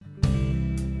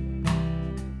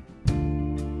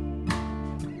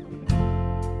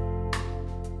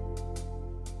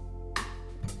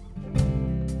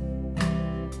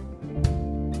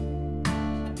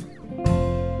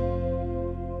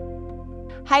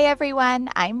Hi everyone,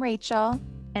 I'm Rachel.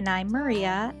 And I'm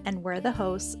Maria, and we're the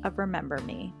hosts of Remember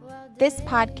Me. This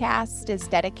podcast is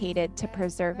dedicated to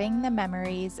preserving the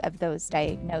memories of those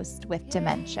diagnosed with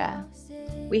dementia.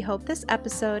 We hope this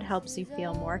episode helps you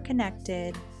feel more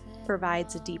connected,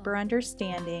 provides a deeper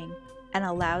understanding, and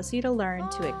allows you to learn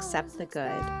to accept the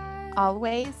good.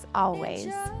 Always, always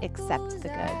accept the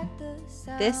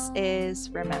good. This is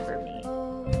Remember Me.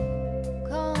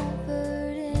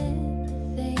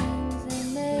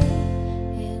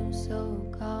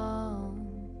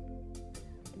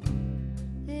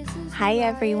 Hi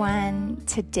everyone.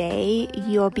 Today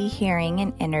you'll be hearing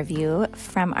an interview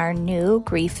from our new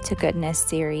Grief to Goodness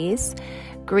series.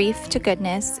 Grief to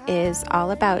Goodness is all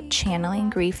about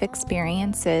channeling grief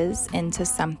experiences into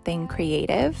something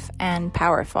creative and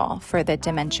powerful for the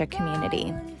dementia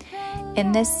community.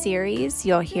 In this series,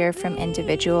 you'll hear from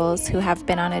individuals who have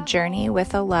been on a journey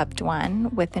with a loved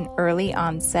one with an early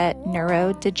onset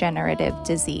neurodegenerative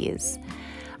disease.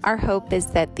 Our hope is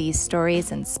that these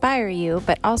stories inspire you,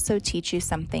 but also teach you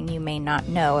something you may not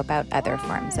know about other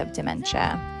forms of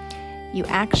dementia. You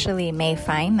actually may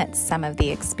find that some of the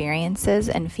experiences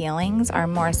and feelings are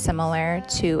more similar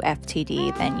to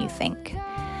FTD than you think.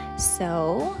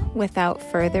 So, without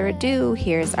further ado,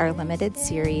 here's our limited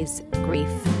series, Grief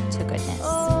to Goodness.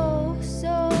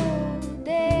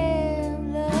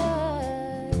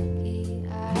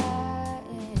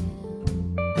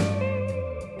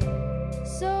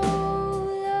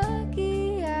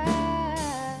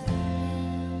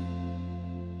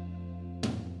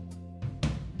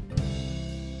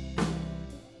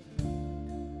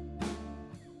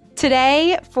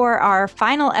 Today, for our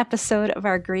final episode of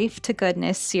our Grief to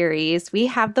Goodness series, we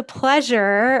have the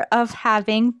pleasure of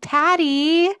having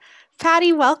Patti.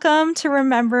 Patti, welcome to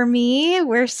Remember Me.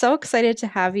 We're so excited to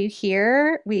have you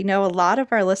here. We know a lot of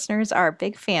our listeners are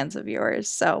big fans of yours,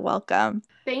 so welcome.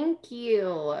 Thank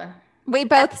you. We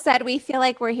both said we feel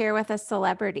like we're here with a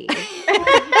celebrity.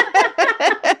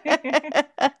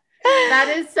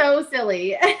 That is so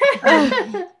silly.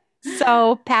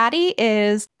 So Patti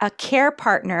is a care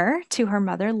partner to her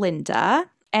mother, Linda,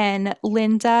 and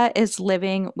Linda is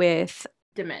living with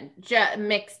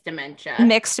mixed dementia.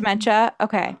 Mixed dementia.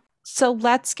 Okay. So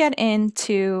let's get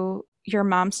into your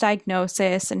mom's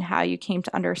diagnosis and how you came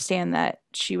to understand that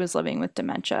she was living with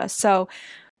dementia. So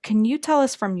can you tell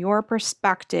us from your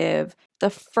perspective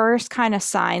the first kind of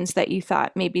signs that you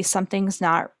thought maybe something's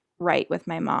not right with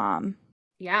my mom?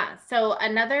 Yeah. So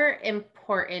another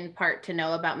important part to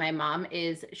know about my mom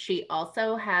is she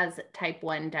also has type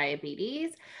 1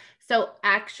 diabetes. So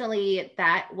actually,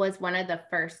 that was one of the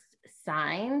first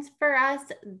signs for us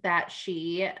that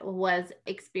she was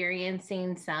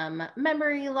experiencing some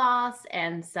memory loss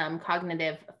and some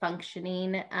cognitive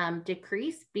functioning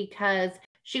decrease, because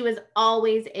she was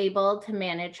always able to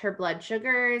manage her blood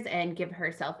sugars and give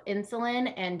herself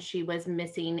insulin, and she was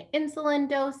missing insulin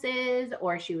doses,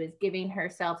 or she was giving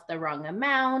herself the wrong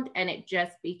amount, and it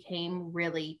just became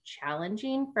really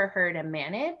challenging for her to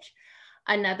manage.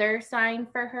 Another sign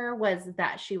for her was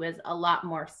that she was a lot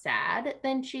more sad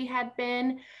than she had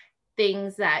been.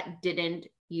 Things that didn't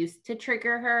used to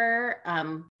trigger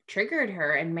her triggered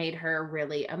her and made her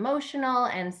really emotional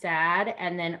and sad.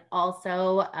 And then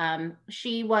also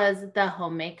she was the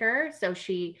homemaker, so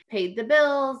she paid the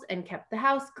bills and kept the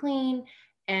house clean,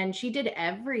 and she did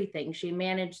everything. She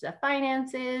managed the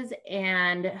finances,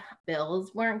 and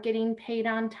bills weren't getting paid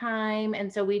on time.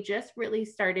 And so we just really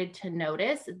started to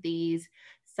notice these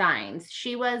signs.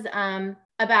 She was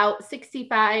about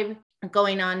 65,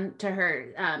 going on to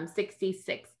her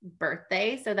 66th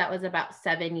birthday. So that was about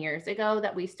 7 years ago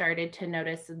that we started to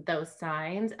notice those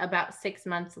signs. About 6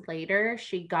 months later,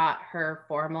 she got her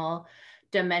formal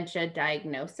dementia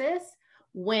diagnosis.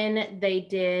 When they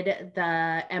did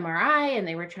the MRI and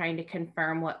they were trying to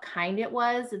confirm what kind it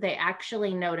was, they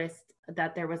actually noticed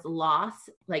that there was loss,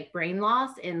 like brain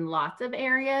loss, in lots of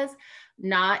areas,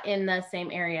 not in the same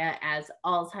area as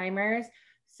Alzheimer's.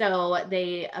 So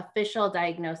the official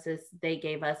diagnosis they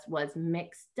gave us was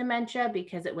mixed dementia,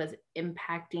 because it was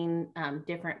impacting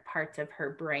different parts of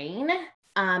her brain.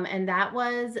 And that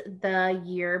was the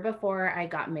year before I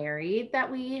got married that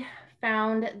we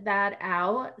found that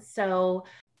out. So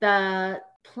the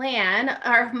plan,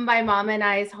 or my mom and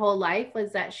I's whole life,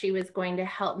 was that she was going to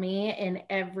help me in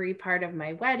every part of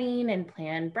my wedding and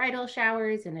plan bridal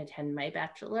showers and attend my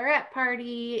bachelorette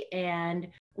party. And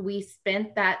we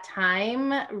spent that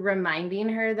time reminding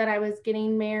her that I was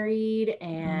getting married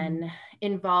and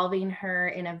involving her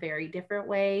in a very different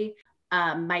way.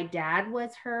 My dad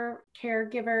was her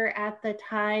caregiver at the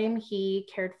time. He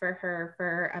cared for her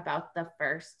for about the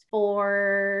first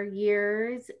 4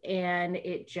 years, and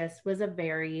it just was a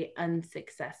very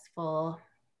unsuccessful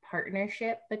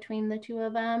partnership between the two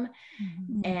of them.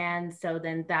 Mm-hmm. And so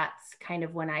then that's kind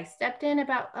of when I stepped in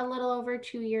about a little over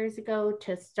 2 years ago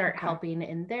to start helping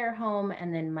in their home.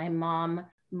 And then my mom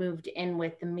moved in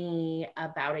with me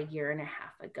about a year and a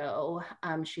half ago.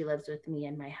 She lives with me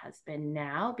and my husband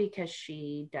now because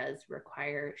she does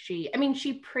require, she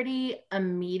pretty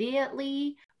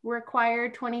immediately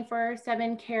required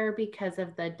 24/7 care because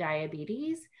of the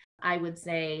diabetes. I would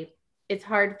say it's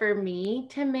hard for me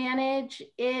to manage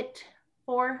it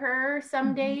for her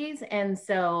some days. And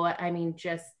so,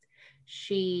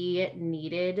 she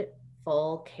needed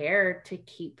full care to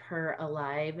keep her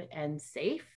alive and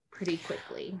safe pretty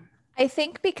quickly. I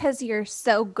think because you're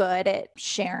so good at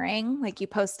sharing, like you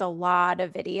post a lot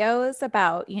of videos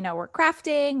about, we're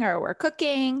crafting or we're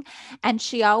cooking, and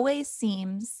she always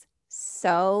seems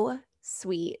so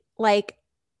sweet. Like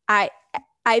I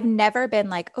I've never been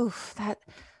like,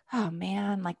 oh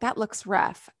man, like that looks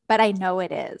rough, but I know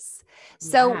it is.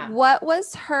 So Yeah. what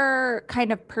was her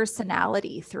kind of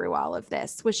personality through all of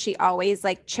this? Was she always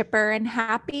like chipper and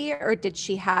happy, or did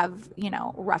she have,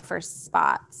 rougher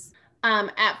spots?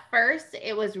 At first,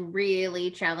 it was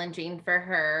really challenging for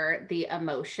her, the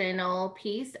emotional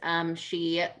piece.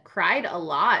 She cried a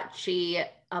lot. She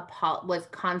was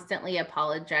constantly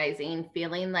apologizing,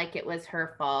 feeling like it was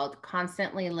her fault,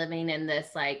 constantly living in this,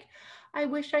 like, I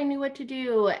wish I knew what to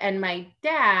do. And my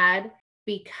dad,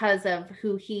 because of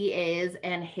who he is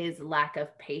and his lack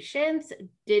of patience,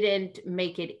 didn't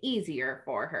make it easier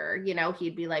for her.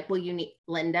 He'd be like, well,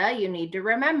 Linda, you need to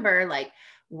remember, like,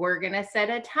 we're going to set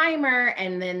a timer.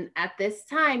 And then at this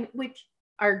time, which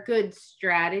are good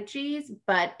strategies,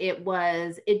 but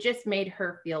it just made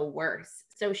her feel worse.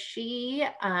 So she,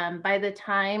 by the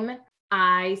time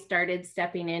I started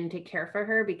stepping in to care for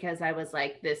her, because I was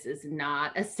like, this is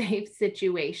not a safe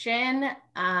situation,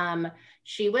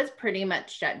 she was pretty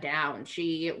much shut down.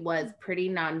 She was pretty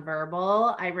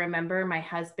nonverbal. I remember my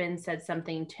husband said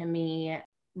something to me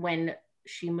when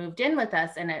she moved in with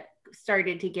us, and it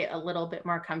started to get a little bit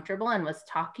more comfortable and was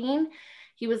talking.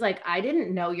 He was like, I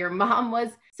didn't know your mom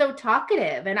was so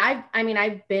talkative. And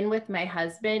I've been with my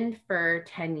husband for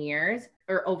 10 years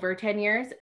or over 10 years,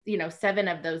 7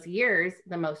 of those years,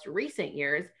 the most recent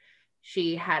years,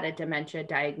 she had a dementia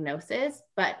diagnosis,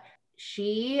 but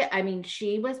she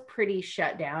was pretty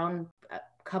shut down a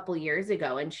couple years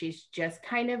ago, and she's just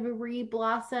kind of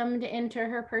re-blossomed into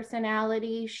her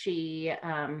personality.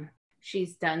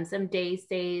 She's done some day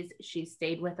stays. She's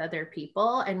stayed with other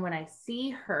people. And when I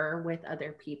see her with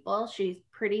other people, she's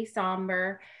pretty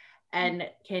somber and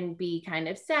can be kind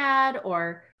of sad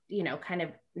or, kind of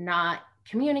not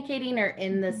communicating or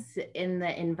in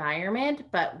the environment.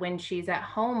 But when she's at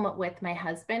home with my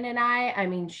husband and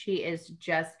I she is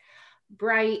just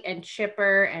bright and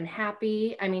chipper and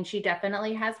happy. She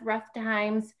definitely has rough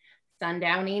times.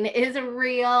 Sundowning is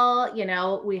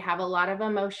real. We have a lot of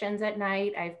emotions at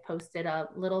night. I've posted a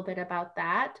little bit about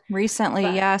that. Recently,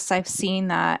 yes, I've seen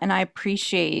that. And I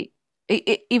appreciate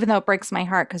it, even though it breaks my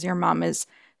heart because your mom is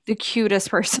the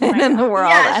cutest person in the world.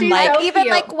 Yeah, and she's like, so Even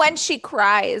cute. like when she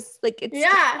cries, like it's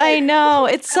I know.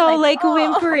 It's so like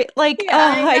whimpery. Like,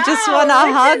 I just want to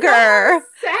hug her.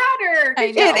 Sadder.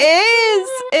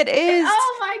 It is.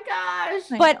 Oh my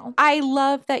gosh. But I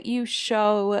love that you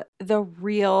show the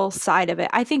real side of it.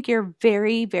 I think you're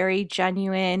very, very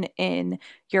genuine in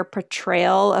your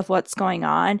portrayal of what's going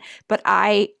on. But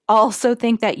I also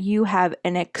think that you have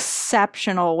an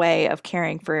exceptional way of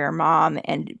caring for your mom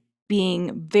and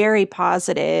being very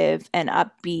positive and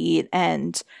upbeat.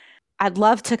 And I'd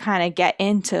love to kind of get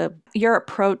into your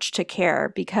approach to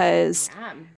care because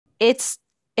it's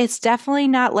definitely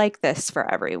not like this for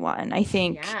everyone. I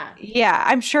think,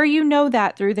 I'm sure you know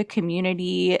that through the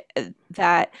community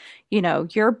that,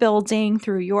 you're building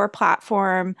through your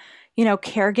platform,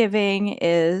 caregiving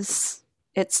it's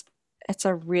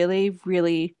a really,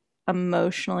 really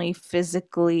emotionally,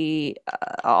 physically,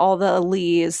 all the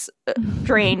Lees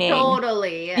draining.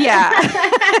 Totally.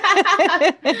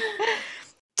 Yeah.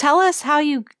 Tell us how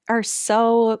you are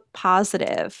so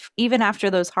positive, even after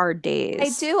those hard days.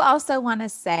 I do also want to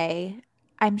say,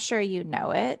 I'm sure you know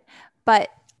it, but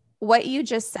what you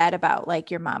just said about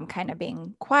like your mom kind of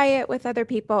being quiet with other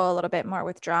people, a little bit more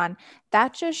withdrawn,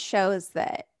 that just shows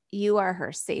that you are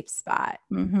her safe spot.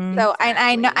 Mm-hmm. So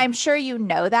I know, I'm sure you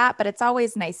know that, but it's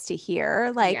always nice to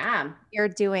hear like you're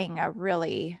doing a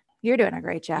really You're doing a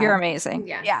great job. You're amazing.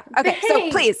 Yeah. Okay. So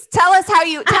please tell us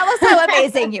how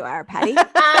amazing you are, Patti.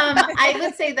 I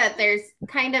would say that there's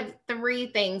kind of three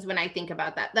things when I think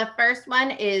about that. The first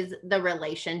one is the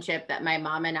relationship that my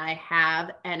mom and I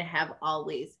have and have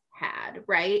always had,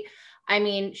 right? I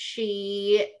mean,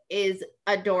 she is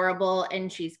adorable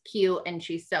and she's cute and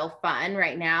she's so fun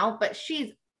right now, but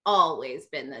she's always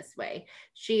been this way.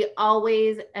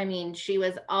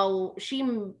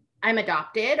 I'm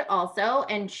adopted also,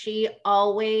 and she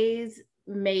always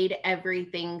made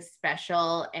everything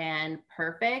special and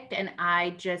perfect. And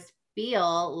I just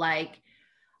feel like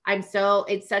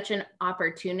it's such an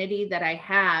opportunity that I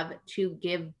have to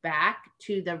give back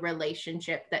to the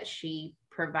relationship that she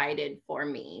provided for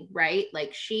me, right?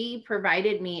 Like she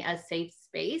provided me a safe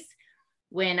space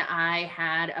when I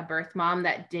had a birth mom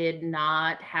that did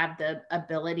not have the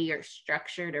ability or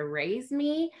structure to raise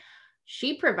me.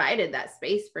 She provided that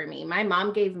space for me. My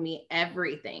mom gave me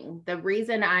everything. The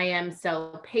reason I am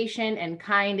so patient and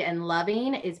kind and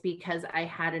loving is because I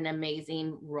had an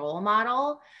amazing role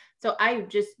model. So I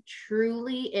just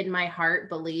truly in my heart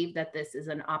believe that this is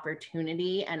an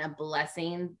opportunity and a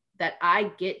blessing that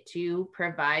I get to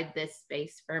provide this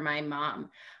space for my mom.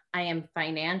 I am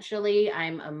financially,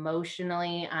 I'm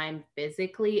emotionally, I'm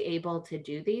physically able to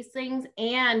do these things.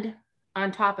 And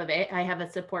on top of it, I have a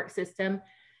support system,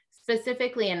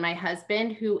 specifically in my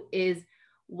husband, who is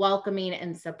welcoming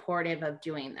and supportive of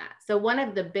doing that. So one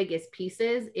of the biggest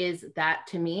pieces is that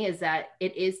to me is that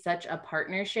it is such a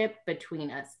partnership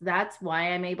between us. That's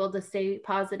why I'm able to stay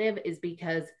positive, is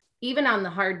because even on the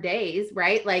hard days,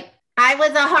 right? Like I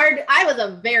was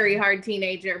a very hard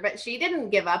teenager, but she didn't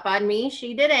give up on me.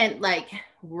 She didn't like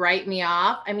write me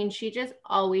off. I mean, she just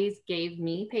always gave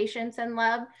me patience and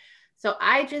love. So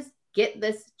I just get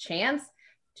this chance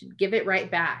to give it right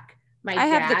back. I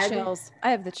have the chills.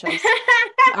 I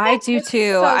do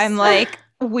too. So I'm like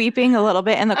weeping a little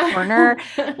bit in the corner.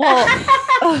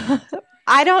 Well,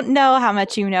 I don't know how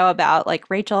much you know about like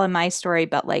Rachel and my story,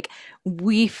 but like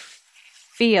we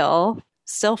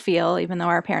still feel, even though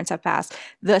our parents have passed,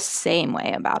 the same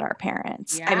way about our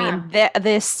parents. Yeah. I mean,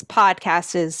 this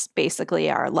podcast is basically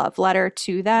our love letter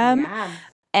to them. Yeah.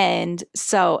 And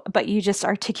so, but you just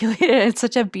articulated it in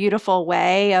such a beautiful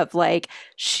way of like,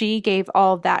 she gave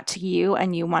all of that to you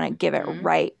and you want to give it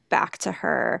right back to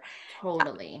her.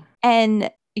 Totally.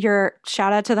 And your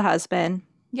shout out to the husband.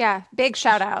 Yeah. Big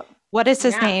shout out. What is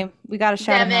his name? We got to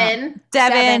shout him out. Devin.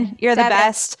 Devin. You're the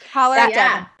best. Holler at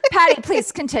Devin. Patti,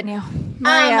 please continue.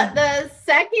 The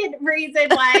second reason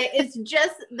why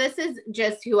this is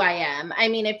just who I am. I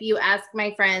mean, if you ask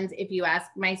my friends, if you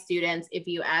ask my students, if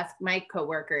you ask my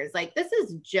coworkers, like this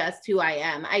is just who I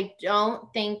am. I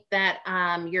don't think that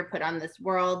you're put on this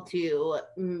world to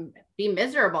be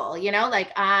miserable. You know,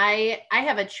 like I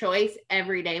have a choice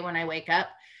every day when I wake up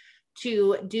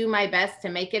to do my best to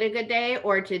make it a good day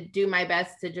or to do my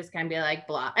best to just kind of be like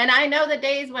blah. And I know the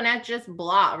days when that's just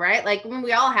blah, right? Like when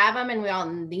we all have them and we all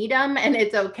need them and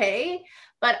it's okay.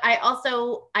 But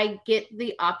I get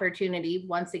the opportunity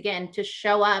once again to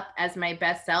show up as my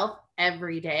best self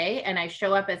every day. And I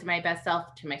show up as my best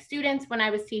self to my students when I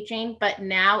was teaching, but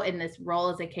now in this role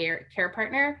as a care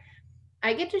partner,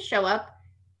 I get to show up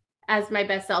as my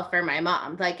best self for my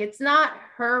mom. Like it's not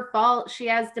her fault. She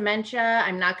has dementia.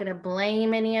 I'm not going to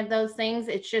blame any of those things.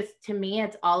 It's just, to me,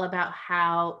 it's all about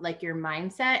how like your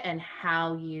mindset and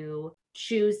how you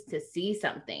choose to see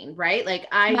something, right? Like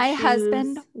my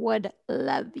husband would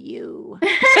love you.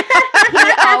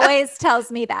 He always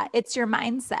tells me that it's your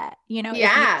mindset. You know,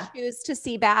 if you choose to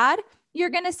see bad, you're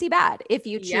going to see bad. If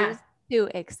you choose to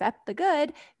accept the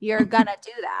good, you're going to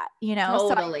do that, you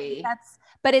know? Totally. So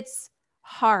but it's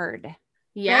hard.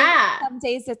 Yeah. Right? Some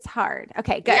days it's hard.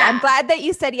 Okay, good. Yeah. I'm glad that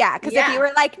you said because if you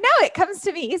were like, no, it comes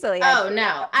to me easily. Oh,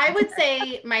 no. I would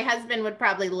say my husband would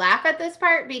probably laugh at this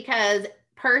part because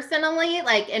personally,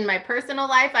 like in my personal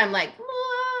life, I'm like,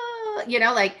 you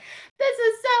know, like this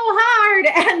is so hard.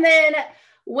 And then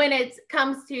when it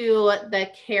comes to the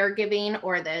caregiving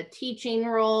or the teaching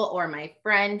role or my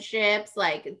friendships,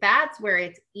 like that's where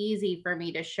it's easy for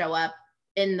me to show up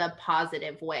in the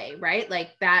positive way, right?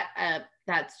 Like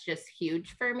that's just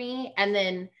huge for me. And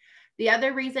then the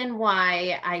other reason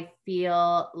why I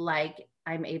feel like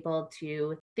I'm able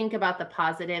to think about the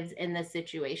positives in this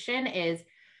situation is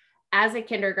as a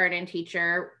kindergarten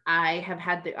teacher, I have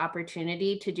had the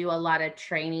opportunity to do a lot of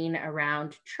training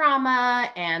around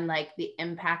trauma and like the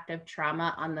impact of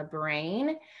trauma on the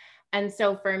brain. And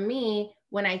so for me,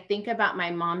 when I think about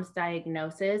my mom's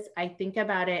diagnosis, I think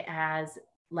about it as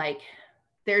like,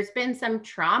 there's been some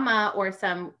trauma or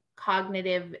some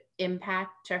cognitive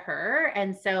impact to her.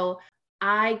 And so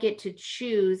I get to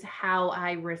choose how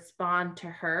I respond to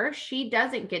her. She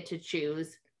doesn't get to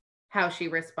choose how she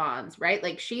responds, right?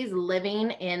 Like she's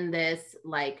living in this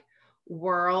like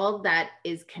world that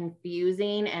is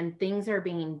confusing and things are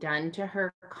being done to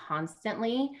her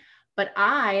constantly. But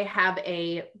I have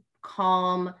a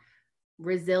calm,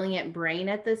 resilient brain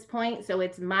at this point. So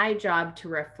it's my job to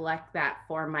reflect that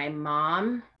for my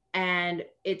mom. And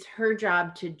it's her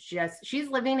job to she's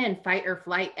living in fight or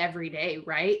flight every day,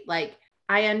 right? Like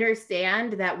I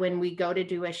understand that when we go to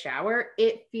do a shower,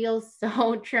 it feels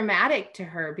so traumatic to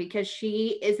her because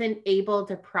she isn't able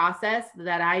to process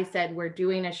that I said we're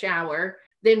doing a shower.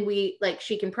 Then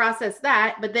she can process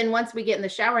that. But then once we get in the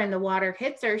shower and the water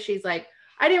hits her, she's like,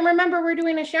 I didn't remember we're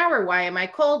doing a shower. Why am I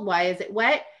cold? Why is it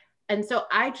wet? And so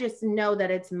I just know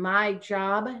that it's my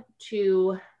job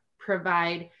to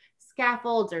provide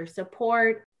scaffolds or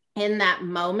support in that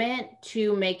moment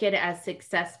to make it as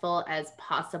successful as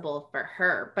possible for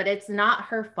her. But it's not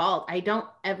her fault. I don't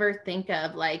ever think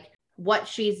of like what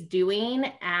she's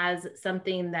doing as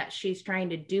something that she's trying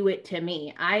to do it to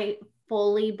me. I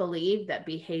fully believe that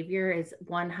behavior is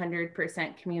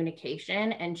 100%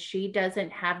 communication, and she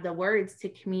doesn't have the words to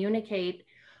communicate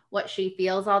what she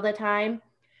feels all the time.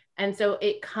 And so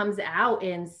it comes out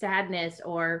in sadness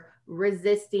or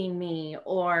resisting me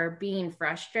or being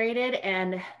frustrated.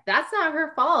 And that's not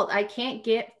her fault. I can't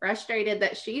get frustrated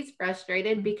that she's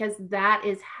frustrated because that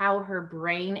is how her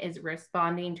brain is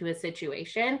responding to a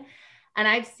situation. And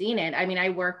I've seen it. I mean, I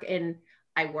worked in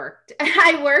a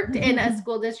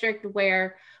school district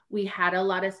where we had a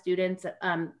lot of students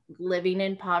living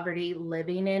in poverty,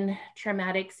 living in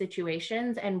traumatic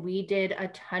situations. And we did a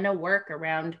ton of work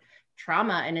around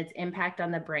trauma and its impact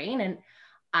on the brain. And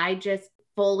I just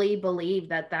fully believe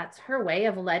that that's her way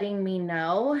of letting me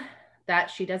know that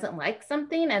she doesn't like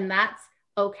something, and that's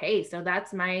okay. So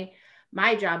that's my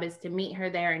job, is to meet her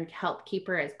there and help keep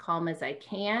her as calm as I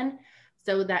can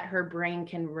so that her brain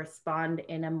can respond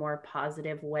in a more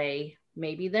positive way,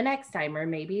 maybe the next time, or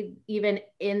maybe even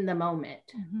in the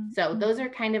moment. So those are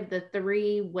kind of the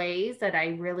 3 ways that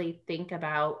I really think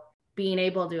about being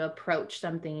able to approach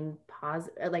something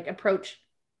positive, like approach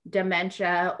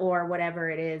dementia or whatever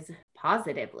it is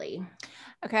positively.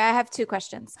 Okay, I have 2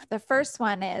 questions. The first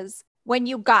one is, when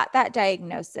you got that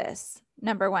diagnosis,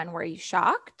 number 1, were you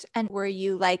shocked? And were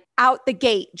you like out the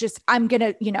gate, just, I'm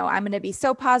going to be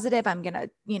so positive. I'm going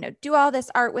to, do all this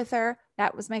art with her.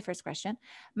 That was my first question.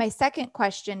 My second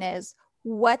question is,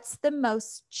 what's the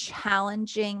most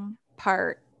challenging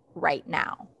part right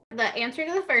now? The answer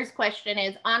to the first question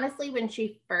is, honestly, when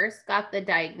she first got the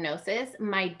diagnosis,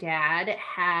 my dad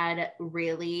had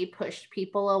really pushed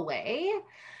people away.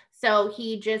 So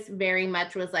he just very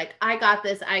much was like, I got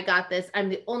this. I'm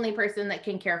the only person that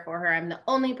can care for her. I'm the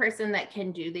only person that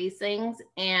can do these things.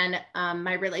 And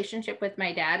my relationship with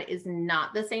my dad is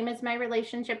not the same as my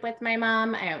relationship with my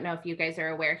mom. I don't know if you guys are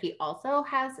aware, he also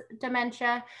has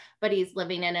dementia, but he's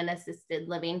living in an assisted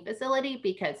living facility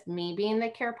because me being the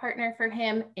care partner for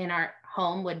him in our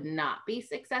home would not be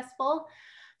successful.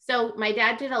 So my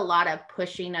dad did a lot of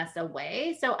pushing us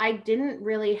away. So I didn't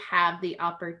really have the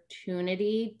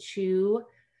opportunity to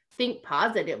think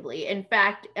positively. In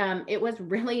fact, it was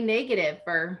really negative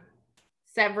for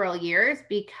several years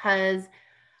because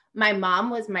my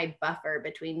mom was my buffer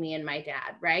between me and my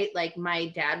dad, right? Like my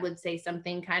dad would say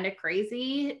something kind of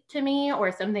crazy to me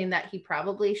or something that he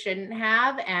probably shouldn't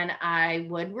have, and I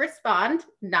would respond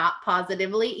not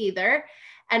positively either.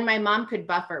 And my mom could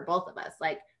buffer both of us,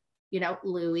 like,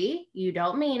 Louie, you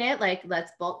don't mean it. Like,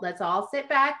 let's all sit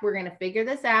back. We're going to figure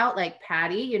this out. Like,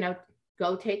 Patti,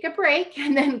 go take a break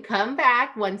and then come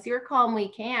back once you're calm, we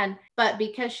can. But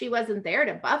because she wasn't there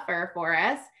to buffer for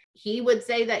us, he would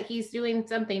say that he's doing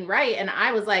something right. And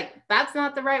I was like, that's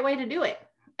not the right way to do it.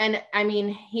 And I mean,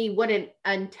 he wouldn't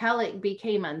until it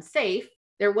became unsafe.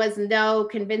 There was no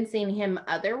convincing him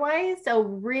otherwise. So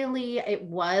really, it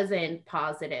wasn't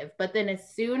positive. But then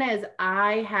as soon as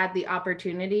I had the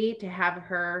opportunity to have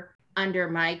her under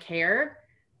my care,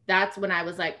 that's when I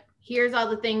was like, here's all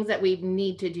the things that we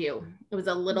need to do. It was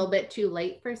a little bit too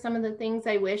late for some of the things.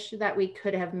 I wish that we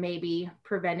could have maybe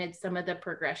prevented some of the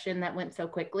progression that went so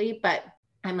quickly. But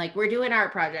I'm like, we're doing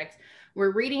art projects.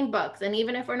 We're reading books. And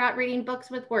even if we're not reading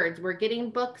books with words, we're getting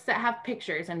books that have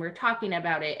pictures and we're talking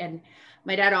about it. And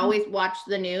my dad always watched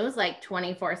the news like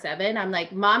 24/7. I'm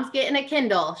like, Mom's getting a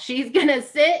Kindle. She's going to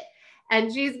sit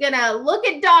and she's going to look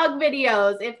at dog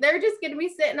videos. If they're just going to be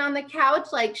sitting on the couch,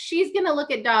 like she's going to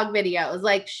look at dog videos.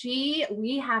 Like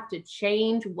we have to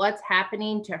change what's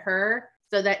happening to her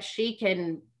so that she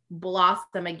can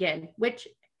blossom again, which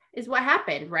is what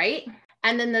happened, right?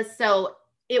 And then so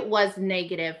it was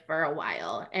negative for a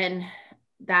while. And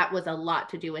that was a lot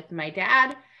to do with my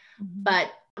dad. But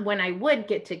when I would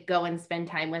get to go and spend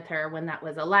time with her, when that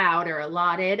was allowed or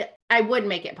allotted, I would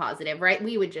make it positive, right?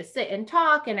 We would just sit and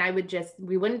talk, and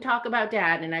we wouldn't talk about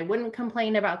dad, and I wouldn't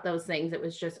complain about those things. It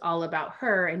was just all about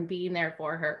her and being there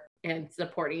for her and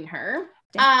supporting her.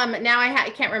 Now I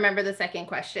can't remember the second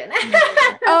question.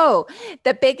 Oh,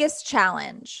 the biggest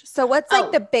challenge. So what's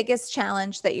like the biggest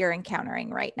challenge that you're encountering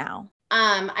right now?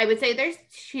 I would say there's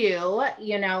two.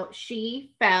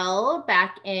 She fell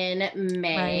back in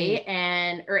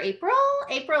May or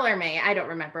April or May. I don't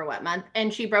remember what month.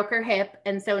 And she broke her hip.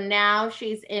 And so now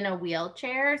she's in a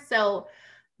wheelchair. So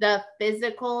the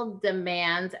physical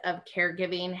demands of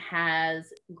caregiving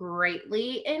has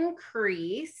greatly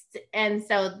increased. And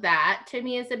so that to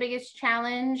me is the biggest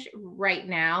challenge right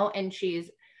now. And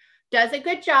does a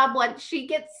good job once she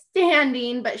gets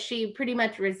standing, but she pretty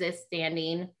much resists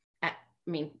standing.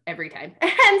 Every time.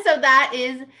 And so that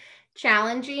is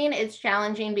challenging. It's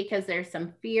challenging because there's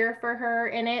some fear for her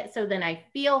in it. So then I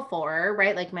feel for her,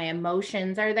 right? Like my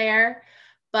emotions are there,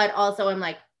 but also I'm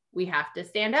like, we have to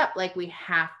stand up. Like we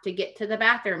have to get to the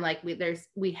bathroom. Like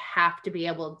we have to be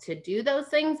able to do those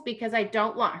things because I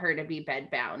don't want her to be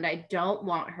bedbound. I don't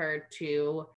want her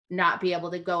to not be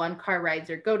able to go on car rides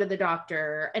or go to the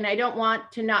doctor. And I don't want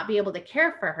to not be able to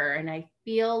care for her. And I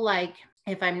feel like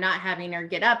if I'm not having her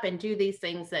get up and do these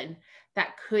things, then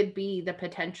that could be the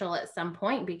potential at some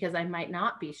point because I might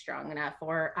not be strong enough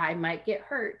or I might get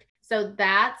hurt. So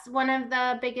that's one of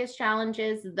the biggest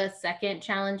challenges. The second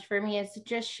challenge for me is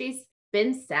just she's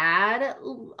been sad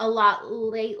a lot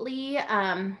lately.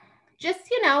 Just,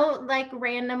 like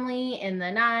randomly in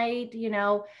the night,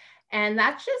 and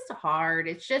that's just hard.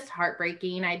 It's just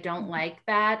heartbreaking. I don't like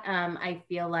that. I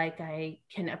feel like I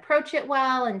can approach it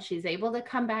well and she's able to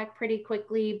come back pretty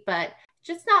quickly, but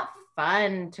just not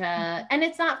fun and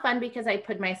it's not fun because I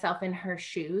put myself in her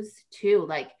shoes too.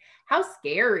 Like how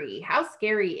scary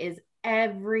is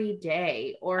every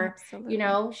day. Or,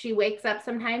 Absolutely. she wakes up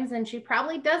sometimes and she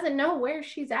probably doesn't know where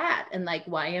she's at and like,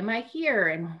 why am I here?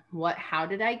 And how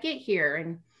did I get here?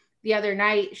 And the other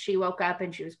night she woke up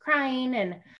and she was crying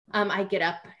and I get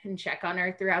up and check on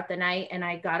her throughout the night. And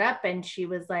I got up and she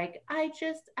was like, I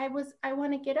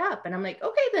want to get up. And I'm like,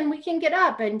 okay, then we can get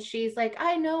up. And she's like,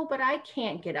 I know, but I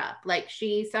can't get up. Like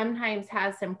she sometimes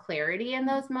has some clarity in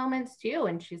those moments too.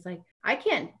 And she's like, I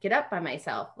can't get up by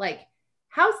myself. Like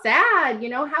how sad,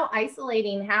 how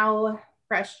isolating, how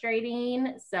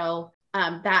frustrating. So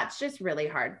that's just really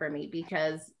hard for me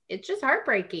because it's just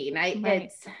heartbreaking.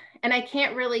 And I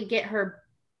can't really get her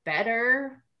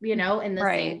better, in the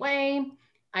same way.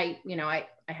 I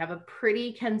have a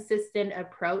pretty consistent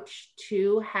approach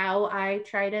to how I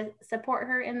try to support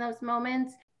her in those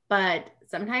moments, but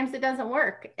sometimes it doesn't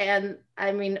work. And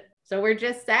so we're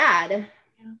just sad.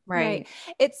 Right.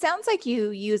 It sounds like you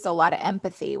use a lot of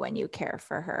empathy when you care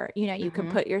for her. You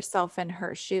can put yourself in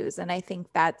her shoes. And I think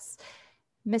that's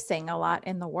missing a lot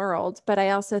in the world. But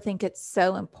I also think it's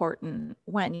so important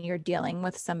when you're dealing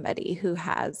with somebody who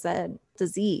has a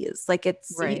disease. Like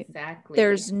exactly.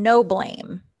 There's no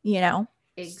blame,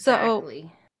 Exactly.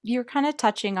 So you're kind of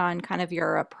touching on kind of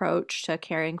your approach to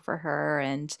caring for her.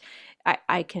 And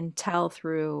I can tell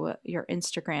through your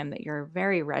Instagram that you're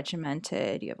very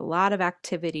regimented. You have a lot of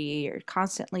activity. You're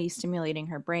constantly stimulating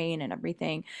her brain and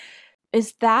everything.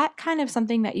 Is that kind of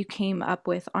something that you came up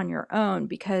with on your own?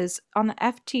 Because on the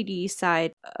FTD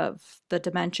side of the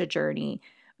dementia journey,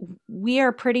 we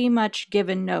are pretty much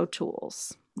given no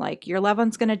tools. Like your loved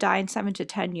one's going to die in 7 to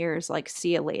 10 years, like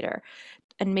see you later.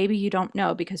 And maybe you don't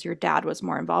know because your dad was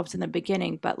more involved in the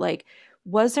beginning, but like,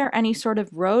 was there any sort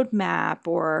of roadmap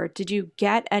or did you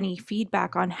get any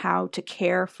feedback on how to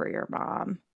care for your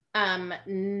mom?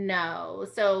 No.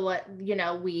 So,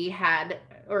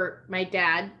 my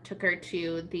dad took her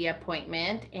to the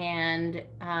appointment and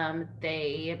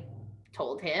they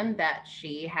told him that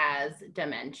she has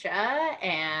dementia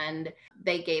and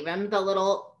they gave him the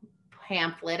little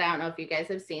pamphlet. I don't know if you guys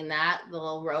have seen that, the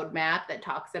little roadmap that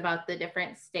talks about the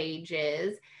different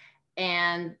stages.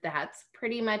 And that's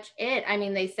pretty much it.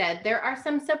 They said there are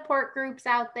some support groups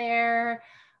out there.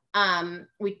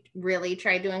 We really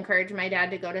tried to encourage my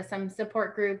dad to go to some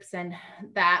support groups and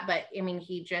that, but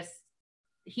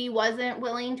he wasn't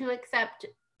willing to accept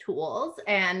tools.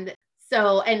 And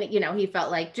so, he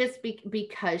felt like just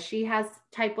because she has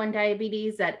type 1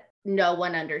 diabetes that no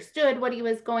one understood what he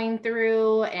was going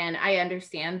through. And I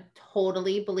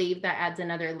totally believe that adds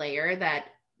another layer that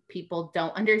people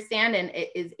don't understand. And it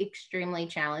is extremely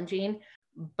challenging.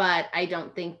 But I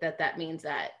don't think that means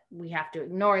that we have to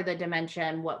ignore the dementia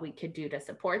and what we could do to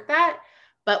support that.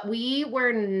 but we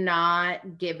were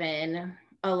not given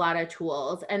a lot of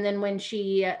tools. And then when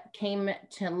she came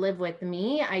to live with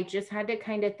me, I just had to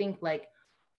kind of think like,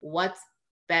 what's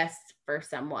best for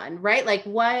someone, right? Like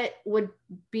what would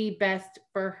be best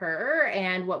for her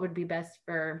and what would be best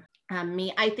for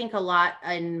me. I think a lot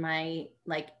in my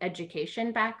like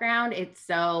education background,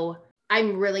 I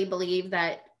really believe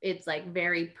that it's like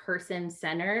very person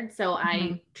centered. So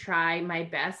I try my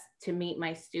best to meet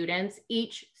my students,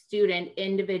 each student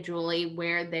individually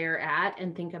where they're at,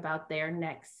 and think about their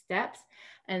next steps.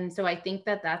 And so I think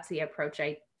that that's the approach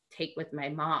I take with my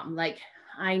mom. Like,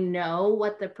 I know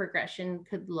what the progression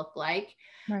could look like,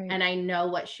 and I know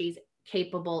what she's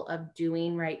capable of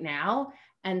doing right now.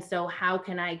 And so how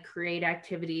can I create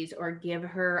activities or give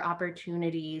her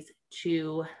opportunities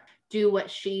to do what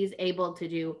she's able to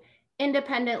do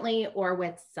independently or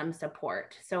with some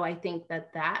support? So I think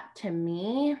that to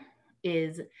me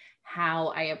is how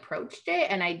I approached it.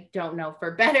 And I don't know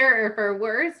for better or for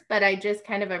worse, but I just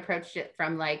kind of approached it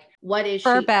from like, what is she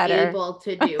able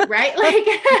to do? Right. Like,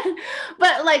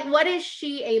 but like, what is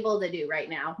she able to do right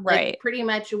now? Right. Like pretty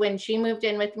much when she moved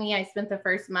in with me, I spent the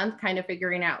first month kind of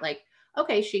figuring out like,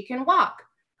 okay, she can walk.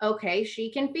 Okay,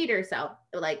 she can feed herself.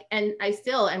 Like, and I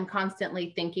still am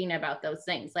constantly thinking about those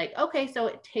things. Like, okay, so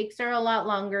it takes her a lot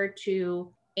longer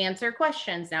to answer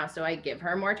questions now, so I give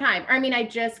her more time. I mean, I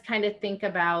just kind of think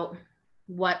about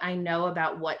what I know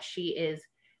about what she is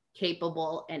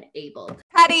capable and able to.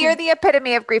 Patti, you're the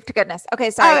epitome of grief to goodness.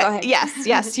 Okay, sorry, go ahead.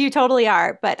 Yes, you totally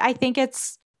are. But I think I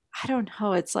don't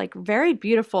know, it's like very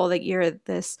beautiful that you're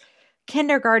this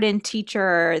kindergarten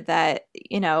teacher that,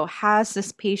 has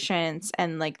this patience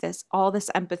and like all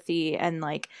this empathy and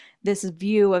like this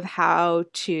view of how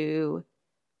to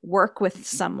work with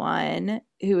someone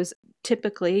who is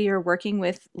typically you're working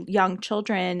with young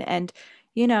children. And,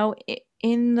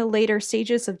 in the later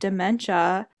stages of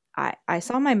dementia, I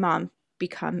saw my mom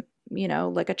become,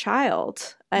 like a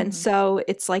child. And so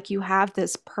it's like you have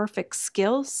this perfect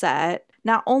skill set,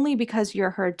 not only because you're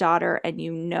her daughter and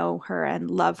you know her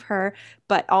and love her,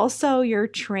 but also your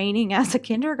training as a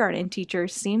kindergarten teacher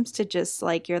seems to just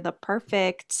like you're the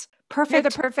perfect. You're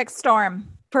the perfect storm.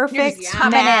 Perfect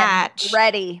match.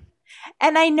 Ready.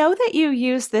 And I know that you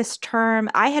use this term,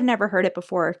 I had never heard it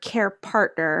before, care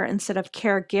partner instead of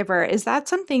caregiver. Is that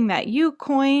something that you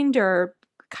coined, or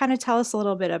kind of tell us a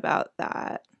little bit about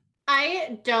that?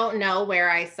 I don't know where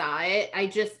I saw it. I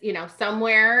just,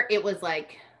 somewhere it was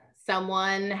like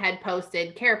someone had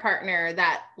posted care partner,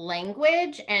 that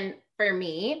language. And for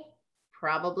me,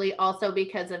 probably also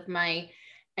because of my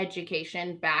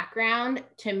education background,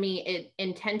 to me,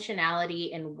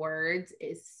 intentionality in words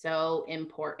is so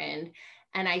important.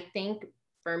 And I think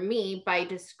for me, by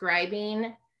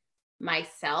describing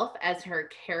myself as her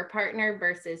care partner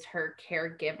versus her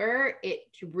caregiver, it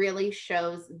really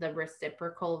shows the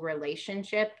reciprocal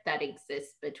relationship that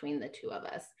exists between the two of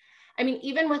us. I mean,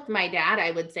 even with my dad,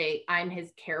 I would say I'm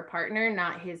his care partner,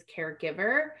 not his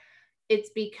caregiver. It's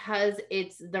because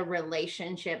it's the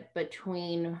relationship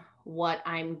between what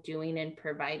I'm doing and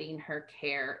providing her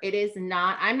care.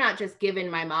 I'm not just giving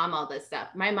my mom all this stuff.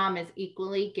 My mom is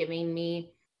equally giving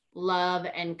me love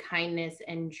and kindness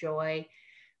and joy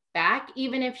back,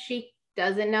 even if she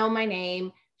doesn't know my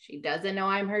name, she doesn't know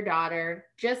I'm her daughter.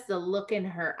 Just the look in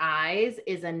her eyes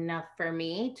is enough for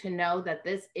me to know that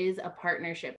this is a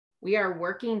partnership. We are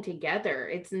working together.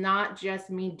 It's not just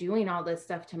me doing all this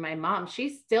stuff to my mom.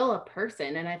 She's still a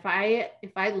person. And if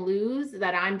I lose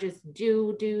that I'm just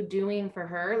doing for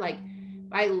her, like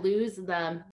if I lose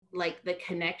the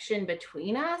connection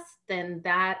between us, then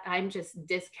that I'm just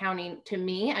discounting, to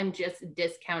me, I'm just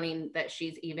discounting that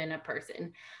she's even a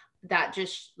person. That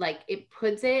just like, it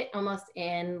puts it almost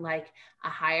in like a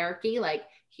hierarchy. Like,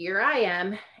 here I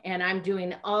am and I'm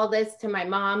doing all this to my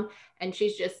mom and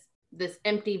she's just this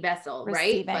empty vessel,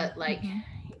 receiving. Right? But like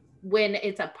when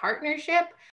it's a partnership,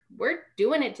 we're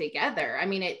doing it together. I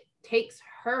mean, it takes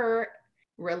her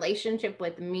relationship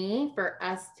with me for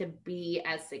us to be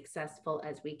as successful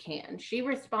as we can. She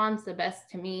responds the best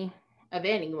to me of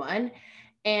anyone.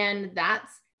 And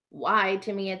that's why,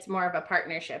 to me, it's more of a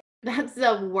partnership. That's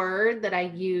the word that I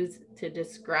use to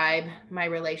describe my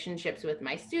relationships with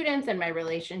my students and my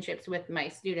relationships with my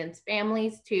students'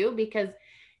 families too, because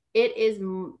it is,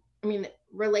 I mean,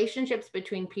 relationships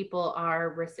between people are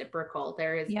reciprocal.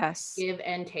 There is give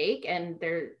and take. And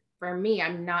for me,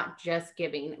 I'm not just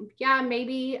giving. Yeah,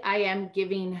 maybe I am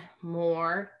giving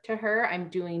more to her. I'm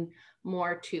doing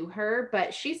more to her,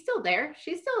 but she's still there.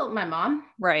 She's still my mom.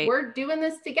 Right. We're doing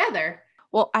this together.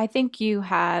 Well, I think you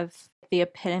have the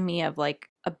epitome of like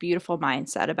a beautiful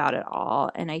mindset about it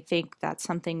all. And I think that's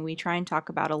something we try and talk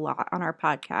about a lot on our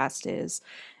podcast is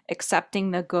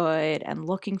accepting the good and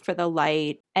looking for the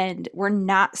light. And we're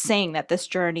not saying that this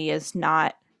journey is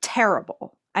not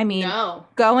terrible. I mean,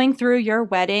 going through your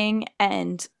wedding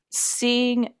and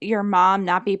seeing your mom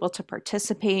not be able to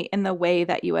participate in the way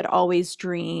that you had always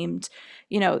dreamed,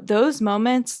 you know, those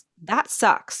moments, that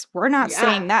sucks. We're not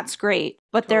saying that's great,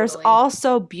 but there's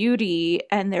also beauty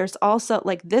and there's also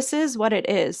like, this is what it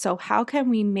is. So how can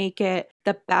we make it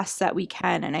the best that we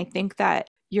can? And I think that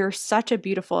you're such a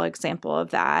beautiful example of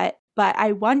that. But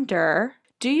I wonder,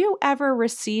 do you ever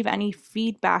receive any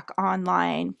feedback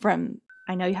online from,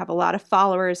 I know you have a lot of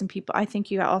followers and people, I think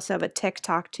you also have a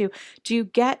TikTok too. Do you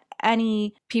get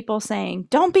any people saying,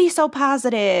 don't be so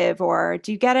positive, or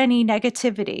do you get any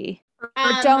negativity?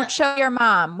 Or don't show your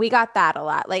mom. We got that a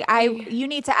lot. Like you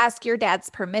need to ask your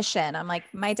dad's permission. I'm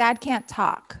like, my dad can't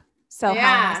talk. So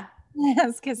yeah.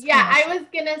 Ask his yeah, permission. I was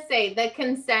going to say the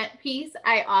consent piece.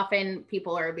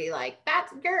 People are be like,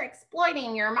 you're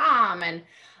exploiting your mom. And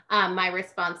my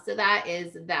response to that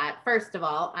is that, first of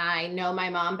all, I know my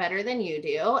mom better than you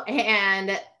do.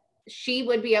 And she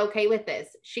would be okay with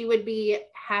this. She would be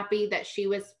happy that she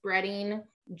was spreading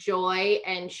joy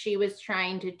and she was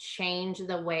trying to change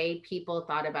the way people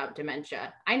thought about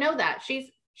dementia. I know that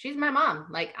she's my mom.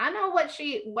 Like, I know what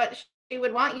she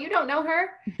would want. You don't know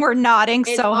her. We're nodding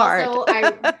so hard.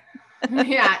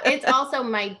 It's also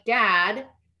my dad.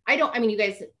 You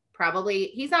guys probably,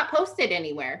 he's not posted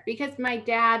anywhere because my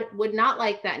dad would not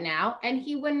like that now. And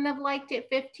he wouldn't have liked it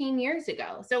 15 years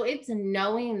ago. So it's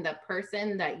knowing the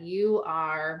person that you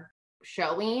are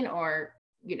showing or,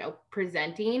 you know,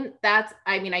 presenting.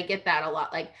 I get that a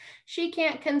lot. Like, she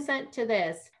can't consent to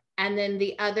this. And then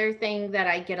the other thing that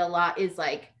I get a lot is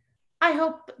like, I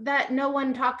hope that no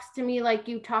one talks to me like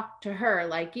you talk to her,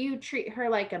 like you treat her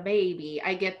like a baby.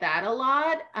 I get that a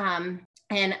lot. And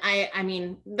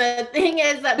the thing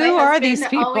is that who are these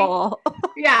people?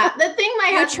 The thing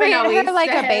my husband treat always her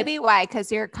like says, a baby. Why?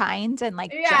 Because you're kind and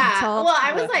like gentle. Well,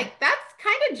 I was like, that's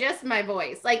kind of just my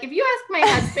voice. Like, if you ask my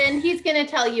husband, he's gonna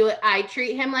tell you I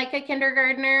treat him like a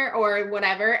kindergartner or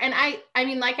whatever. And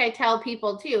like I tell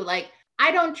people too, like,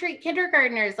 I don't treat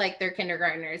kindergartners like they're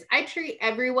kindergartners. I treat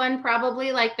everyone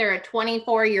probably like they're a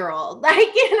 24-year-old. Like,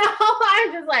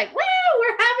 I'm just like, woo,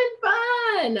 we're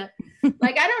having fun.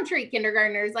 Like, I don't treat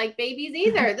kindergartners like babies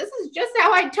either. This is just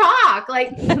how I talk.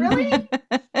 Like, really?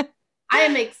 I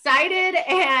am excited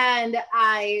and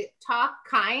I talk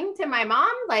kind to my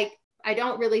mom. Like, I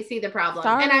don't really see the problem.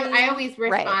 Sorry. And I always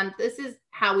respond, right. This is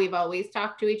how we've always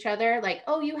talked to each other. Like,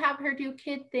 oh, you have her do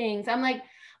kid things. I'm like,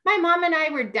 my mom and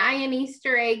I were dyeing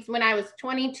Easter eggs when I was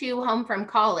 22 home from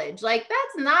college. Like,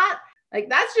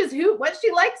 that's just what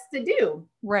she likes to do.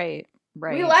 Right.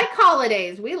 We like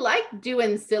holidays. We like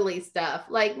doing silly stuff.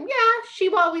 Like, she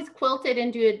always quilted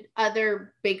and did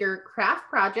other bigger craft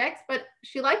projects, but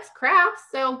she likes crafts.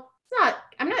 So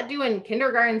I'm not doing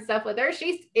kindergarten stuff with her.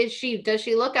 Does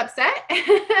she look upset?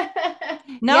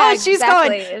 No, yeah, she's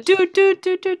exactly. going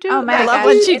do. Oh my I love gosh.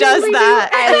 when she does that.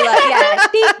 I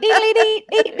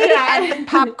love, and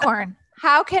popcorn.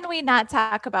 How can we not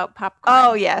talk about popcorn?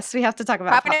 Oh yes, we have to talk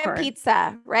about popcorn and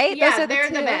pizza, right? Yeah, those are they're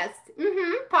the best.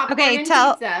 Popcorn and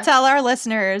pizza. Tell our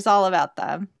listeners all about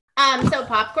them. So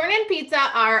popcorn and pizza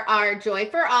are our Joy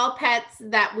for All pets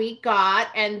that we got,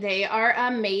 and they are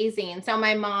amazing. So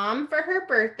my mom, for her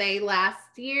birthday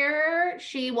last year,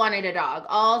 she wanted a dog.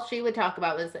 All she would talk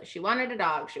about was that she wanted a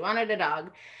dog. She wanted a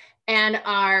dog. And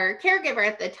our caregiver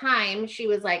at the time, she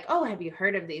was like, oh, have you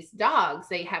heard of these dogs?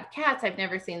 They have cats. I've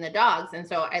never seen the dogs. And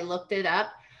so I looked it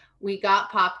up. We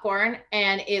got popcorn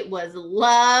and it was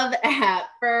love at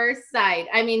first sight.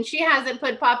 I mean, she hasn't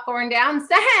put popcorn down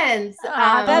since.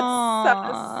 That's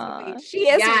so sweet. She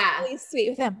is really sweet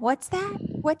with him. What's that?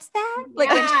 Like,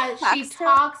 she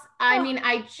talks. I mean,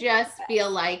 I just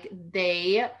feel like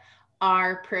they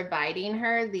are providing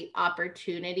her the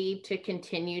opportunity to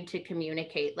continue to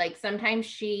communicate. Like,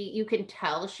 sometimes you can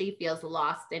tell she feels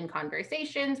lost in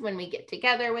conversations when we get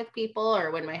together with people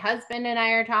or when my husband and I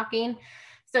are talking.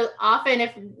 So often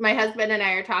if my husband and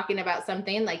I are talking about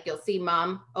something, like, you'll see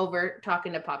mom over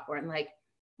talking to popcorn, like,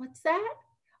 what's that?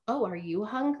 Oh, are you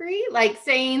hungry? Like,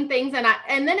 saying things.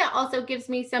 And then it also gives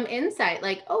me some insight,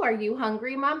 like, oh, are you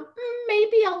hungry, mom?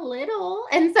 Maybe a little.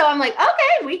 And so I'm like,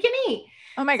 okay, we can eat.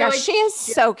 Oh my gosh, she is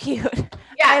so cute.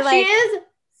 Yeah, she is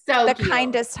so the cute.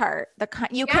 Kindest heart.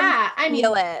 You can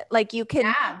feel it. Like, you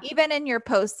can, even in your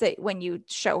posts that when you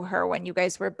show her when you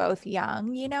guys were both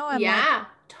young, I'm like,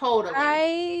 totally.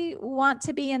 I want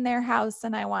to be in their house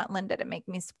and I want Linda to make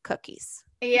me some cookies.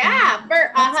 Yeah,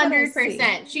 for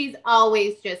 100%. She's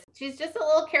just a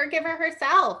little caregiver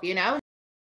herself, you know?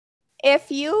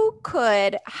 If you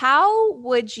could, how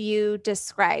would you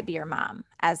describe your mom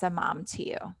as a mom to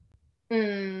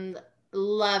you?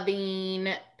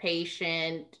 Loving,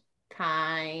 patient,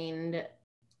 kind.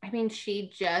 I mean,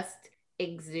 she just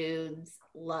exudes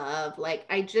love. Like,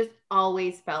 I just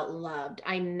always felt loved.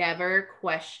 I never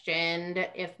questioned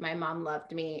if my mom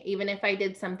loved me, even if I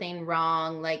did something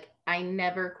wrong. Like, I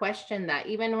never questioned that,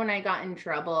 even when I got in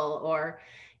trouble or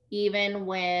even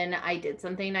when I did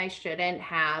something I shouldn't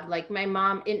have. Like, my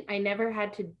mom, I never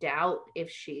had to doubt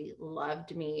if she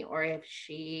loved me or if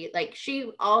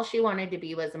all she wanted to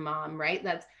be was a mom, right?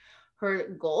 That's her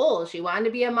goal. She wanted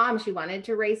to be a mom. She wanted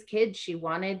to raise kids. She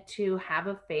wanted to have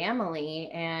a family,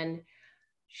 and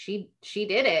she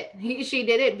did it. She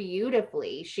did it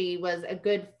beautifully. She was a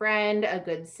good friend, a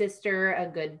good sister, a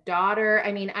good daughter.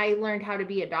 I mean, I learned how to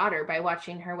be a daughter by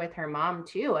watching her with her mom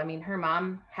too. I mean, her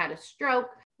mom had a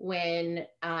stroke when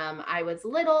I was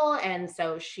little, and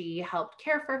so she helped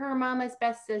care for her mom as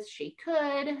best as she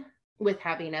could. With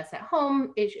having us at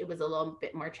home, it was a little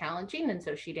bit more challenging, and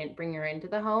so she didn't bring her into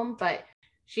the home, but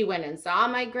she went and saw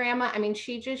my grandma. I mean,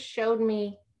 she just showed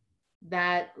me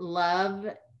that love,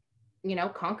 you know,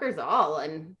 conquers all,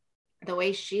 and the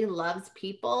way she loves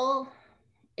people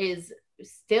is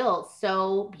still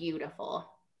so beautiful.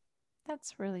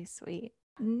 That's really sweet.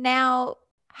 Now,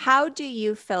 how do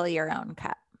you fill your own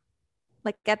cup?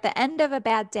 Like at the end of a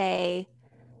bad day,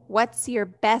 what's your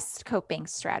best coping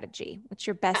strategy? What's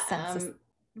your best sense of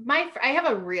I have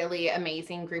a really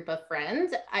amazing group of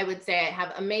friends. I would say I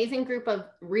have amazing group of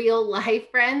real life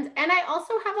friends. And I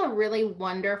also have a really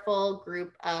wonderful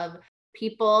group of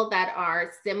people that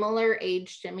are similar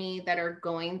age to me, that are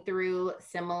going through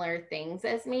similar things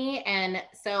as me. And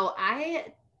so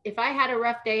if I had a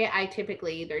rough day, I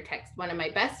typically either text one of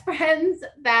my best friends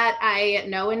that I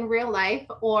know in real life,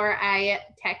 or I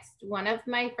text one of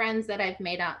my friends that I've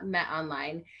met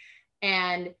online.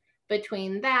 And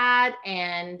between that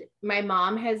and my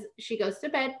mom she goes to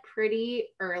bed pretty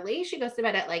early. She goes to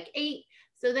bed at like 8.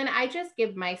 So then I just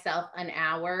give myself an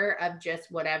hour of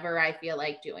just whatever I feel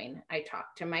like doing. I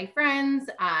talk to my friends.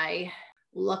 I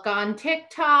look on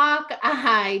TikTok.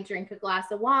 I drink a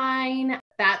glass of wine.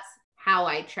 That's how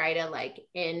I try to like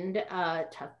end a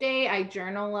tough day. I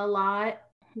journal a lot.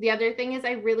 The other thing is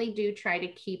I really do try to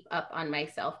keep up on my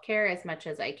self-care as much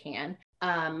as I can.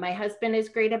 My husband is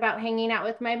great about hanging out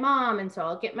with my mom, and so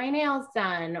I'll get my nails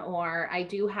done, or I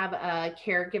do have a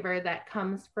caregiver that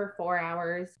comes for 4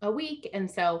 hours a week. And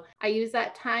so I use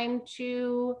that time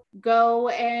to go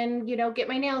and, you know, get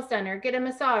my nails done or get a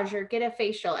massage or get a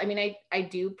facial. I mean, I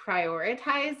do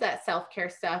prioritize that self-care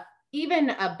stuff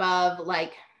even above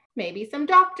like maybe some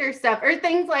doctor stuff or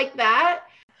things like that.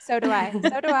 So do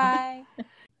I.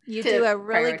 You do a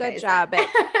really good job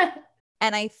at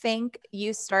and I think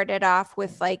you started off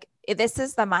with like, this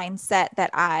is the mindset that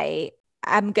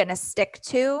I'm going to stick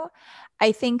to.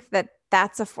 I think that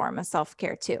that's a form of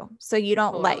self-care too. So you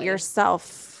don't let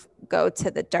yourself go to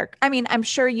the dark. I mean, I'm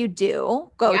sure you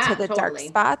do go to the dark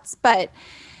spots, but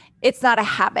it's not a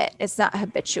habit. It's not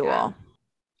habitual. Yeah.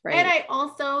 Right. And I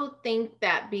also think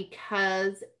that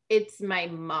because it's my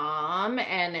mom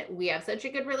and we have such a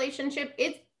good relationship,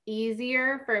 it's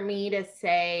easier for me to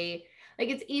say, like,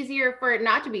 it's easier for it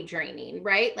not to be draining,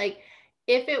 right? Like,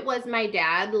 if it was my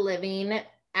dad living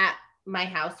at my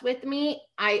house with me,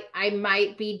 I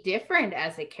might be different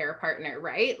as a care partner,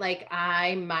 right? Like,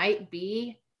 I might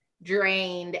be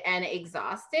drained and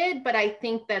exhausted, but I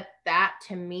think that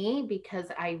to me, because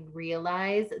I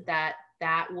realize that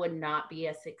would not be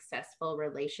a successful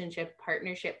relationship,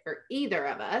 partnership for either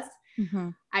of us. Mm-hmm.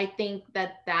 I think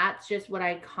that that's just what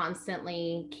I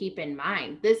constantly keep in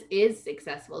mind. This is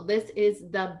successful. This is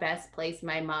the best place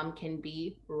my mom can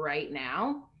be right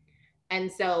now.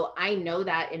 And so I know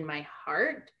that in my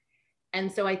heart. And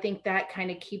so I think that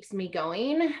kind of keeps me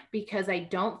going, because I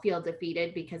don't feel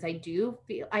defeated, because I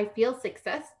feel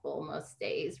successful most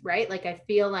days, right? Like, I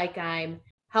feel like I'm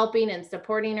helping and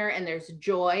supporting her, and there's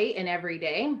joy in every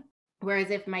day.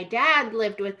 Whereas if my dad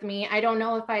lived with me, I don't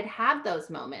know if I'd have those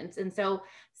moments. And so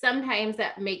sometimes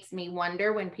that makes me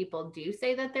wonder, when people do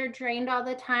say that they're drained all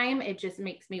the time, it just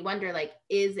makes me wonder, like,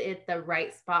 is it the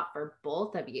right spot for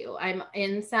both of you? I'm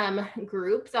in some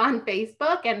groups on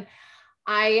Facebook, and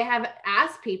I have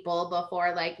asked people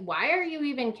before, like, why are you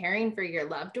even caring for your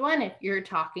loved one if you're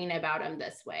talking about them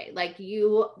this way? Like,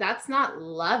 that's not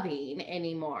loving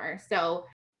anymore. So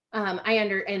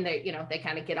and they, they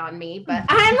kind of get on me, but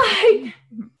I'm like,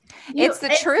 it's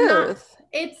the truth.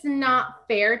 It's not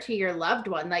fair to your loved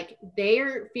one. Like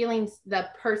they're feeling, the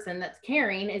person that's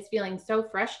caring is feeling so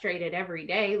frustrated every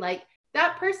day. Like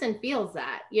that person feels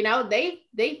that,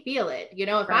 they feel it,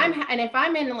 if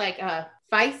I'm in like a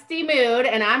feisty mood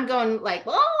and I'm going like,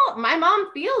 oh, my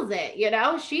mom feels it,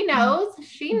 she knows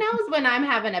when I'm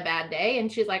having a bad day,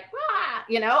 and she's like,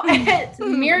 it's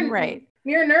mirror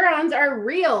neurons are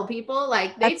real, people.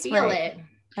 Like they feel it.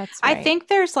 That's right. I think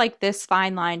there's like this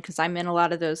fine line, because I'm in a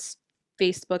lot of those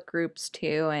Facebook groups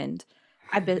too, and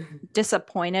I've been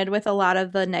disappointed with a lot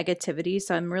of the negativity.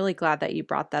 So I'm really glad that you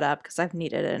brought that up, because I've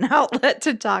needed an outlet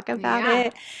to talk about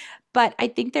it. But I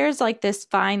think there's like this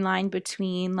fine line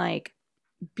between like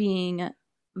being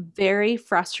very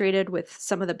frustrated with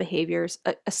some of the behaviors,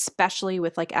 especially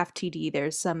with like FTD.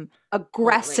 There's some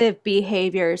aggressive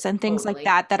behaviors and things like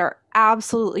that are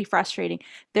absolutely frustrating.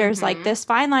 There's like this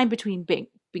fine line between being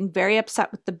very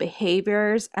upset with the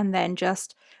behaviors and then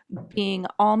just being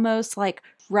almost like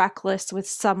reckless with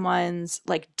someone's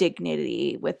like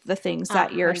dignity with the things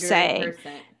that you're 100%. Saying.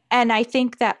 And I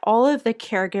think that all of the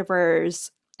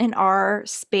caregivers in our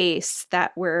space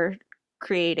that we're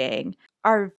creating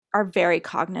are very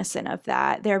cognizant of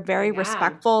that. They're very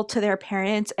respectful to their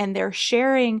parents, and they're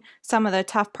sharing some of the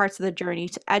tough parts of the journey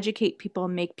to educate people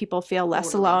and make people feel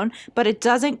less alone. But it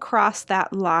doesn't cross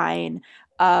that line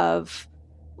of,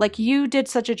 like, you did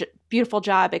such a beautiful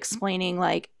job explaining,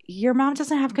 like, your mom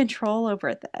doesn't have control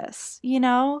over this,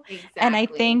 Exactly. And I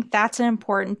think that's an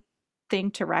important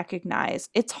thing to recognize.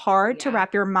 It's hard to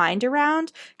wrap your mind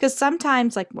around, because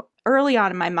sometimes, like, early on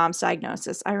in my mom's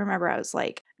diagnosis, I remember I was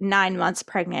like 9 months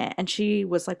pregnant and she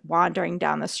was like wandering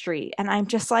down the street, and I'm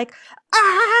just like,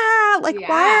 why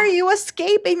are you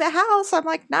escaping the house? I'm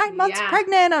like 9 months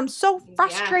pregnant. I'm so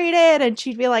frustrated. And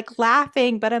she'd be like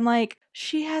laughing, but I'm like,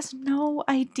 she has no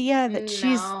idea that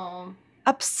she's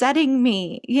upsetting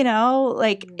me,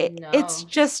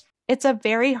 it's a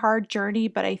very hard journey,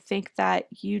 but I think that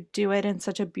you do it in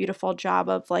such a beautiful job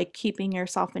of like keeping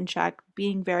yourself in check,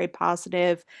 being very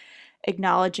positive,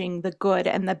 acknowledging the good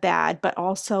and the bad, but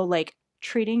also like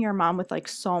treating your mom with like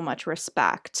so much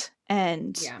respect.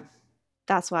 And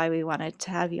that's why we wanted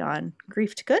to have you on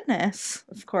Grief to Goodness,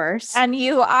 of course. And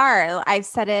you are, I've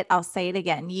said it, I'll say it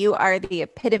again. You are the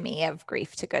epitome of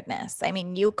grief to goodness. I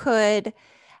mean, you could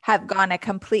have gone a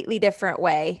completely different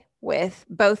way with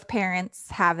both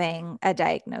parents having a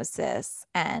diagnosis,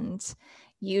 and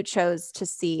you chose to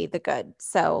see the good.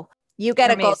 So you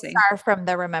get a gold star from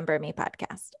the Remember Me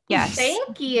podcast. Yes.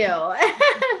 Thank you.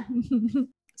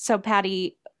 So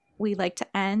Patti, we like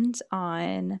to end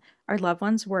on our loved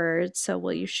one's words. So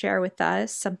will you share with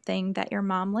us something that your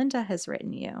mom, Linda, has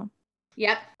written you?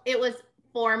 Yep. It was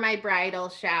for my bridal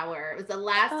shower. It was the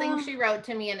last thing she wrote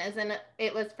to me, and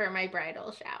it was for my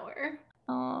bridal shower.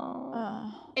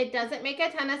 Oh. It doesn't make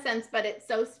a ton of sense, but it's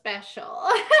so special.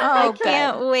 I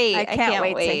can't wait. I can't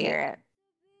wait to hear it.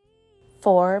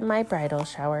 For my bridal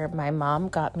shower, my mom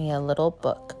got me a little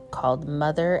book called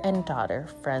Mother and Daughter,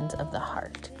 Friends of the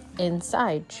Heart.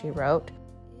 Inside, she wrote,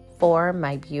 "For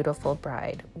my beautiful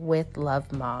bride, with love,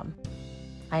 Mom.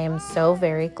 I am so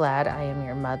very glad I am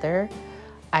your mother.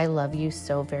 I love you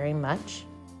so very much.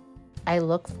 I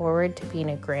look forward to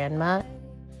being a grandma.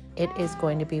 It is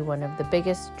going to be one of the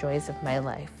biggest joys of my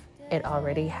life. It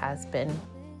already has been.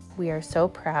 We are so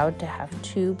proud to have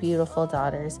 2 beautiful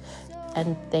daughters,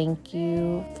 and thank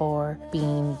you for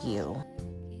being you."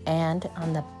 And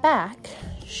on the back,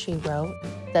 she wrote,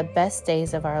 "The best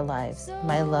days of our lives.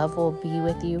 My love will be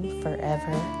with you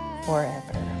forever,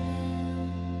 forever."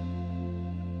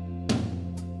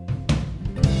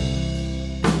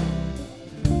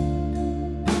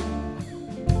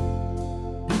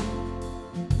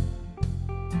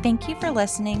 Thank you for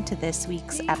listening to this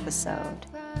week's episode.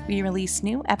 We release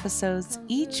new episodes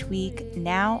each week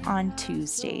now on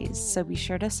Tuesdays, so be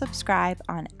sure to subscribe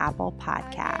on Apple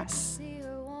Podcasts.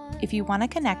 If you want to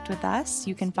connect with us,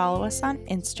 you can follow us on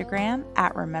Instagram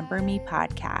at Remember Me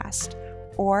Podcast,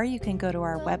 or you can go to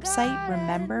our website,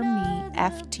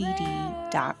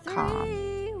 remembermeftd.com.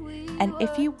 And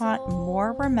if you want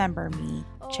more Remember Me,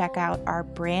 check out our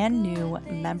brand new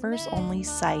members-only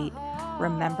site,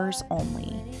 Remembers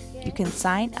Only. You can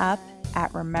sign up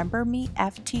at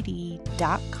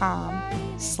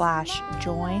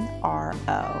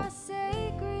remembermeftd.com/joinro.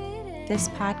 This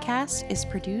podcast is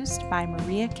produced by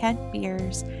Maria Kent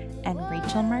Beers and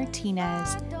Rachel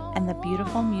Martinez, and the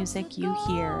beautiful music you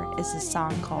hear is a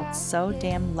song called So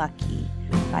Damn Lucky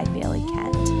by Bailey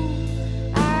Kent.